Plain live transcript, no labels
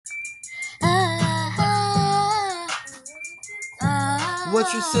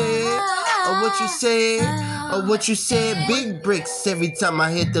What you said? Or what you said? Or what you said? Big bricks every time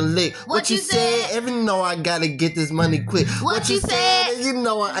I hit the lick. What you said? Every know I gotta get this money quick. What you said? And you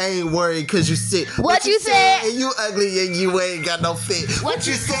know I ain't worried cause you sick. What you said? And you ugly and you ain't got no fit. What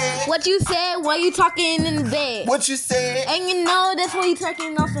you said? What you said? Why you talking in the bed? What you said? And you know that's why you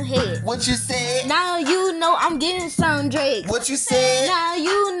talking off the head. What you said? Now you know I'm getting some Drake. What you said? Now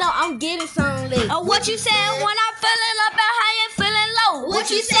you know I'm getting some lit. Oh, what you said when I'm feeling up and high and feeling low? What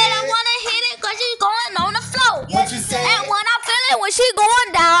you said? said? I wanna hit it cause she's going on the floor. What you said? And when I feel it, when she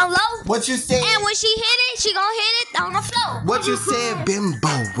going down low. What you said? And when she hit it, she gon' hit it on the floor. What you said,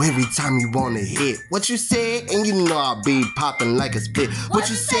 bimbo, every time you wanna hit. What you said, and you know I'll be popping like a spit. What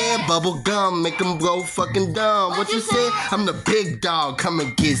you said, bubble gum, make them go fucking dumb. What you said, I'm the big dog, come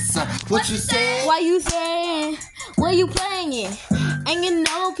and get some. What you said? Why you saying? Where you playing it? And you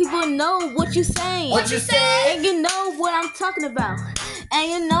know people know what you saying. What you said? And you know what I'm talking about. And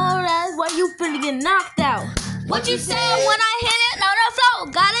you know that's why you finna get knocked out. What you said when I hit it on the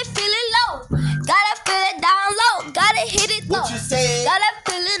floor? Gotta feel it low. Gotta feel it down low. Gotta hit it low. What you said? Gotta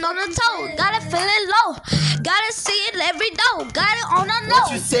feel it on the toe. Gotta feel it low. Gotta see it every door. Got it on the nose.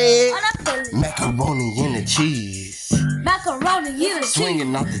 What you said? On the feeling. Macaroni and the cheese. Macaroni, you the cheese.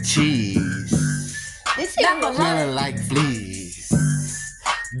 Swinging off the cheese. This is macaroni. Smelling like fleas.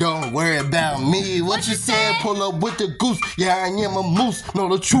 Don't worry about me. What you said? Pull up with the goose. Yeah, I am a moose. Know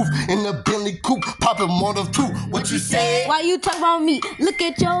the truth. In the Bentley coupe, popping more than two. What you said? Why you talk about me? Look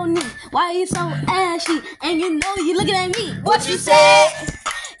at your knee. Why you so ashy? And you know you looking at me. What you said?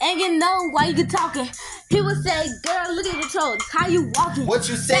 And you know why you talking. People say, girl, look at your toes. How you walking? What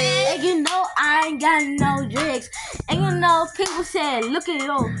you said? And you know I ain't got no drinks. And you know people say, look at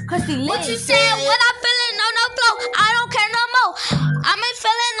your crusty legs. What you said when I'm feeling on the floor? I don't care no more. I'm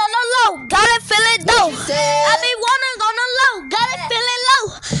feeling on the low. Gotta feel it though. What you said? I be wanting on the low. Gotta feel it low.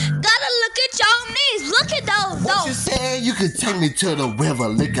 Gotta look at your knees. Look at those. What you said? You could take me to the river,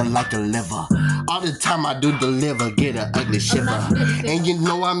 licking like a liver. All the time I do deliver, get an ugly shiver. And you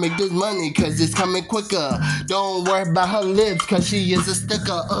know I make this money cause it's coming quicker. Don't worry about her lips cause she is a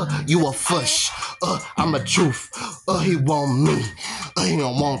sticker. You a fush. I'm a truth. He want me. He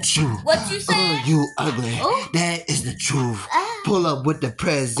don't want you. What you said? You ugly. That is the truth. Pull up with the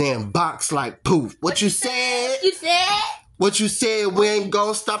present box like poof. What you said? You said? What you said, we ain't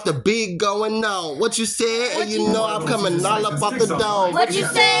gonna stop the beat going on. What you said, and you know I'm coming all up off the dome. What you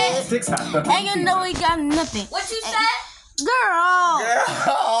said? And you know we got nothing. What you said? Girl.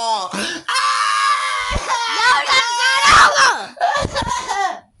 Y'all got it over.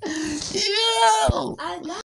 Yo!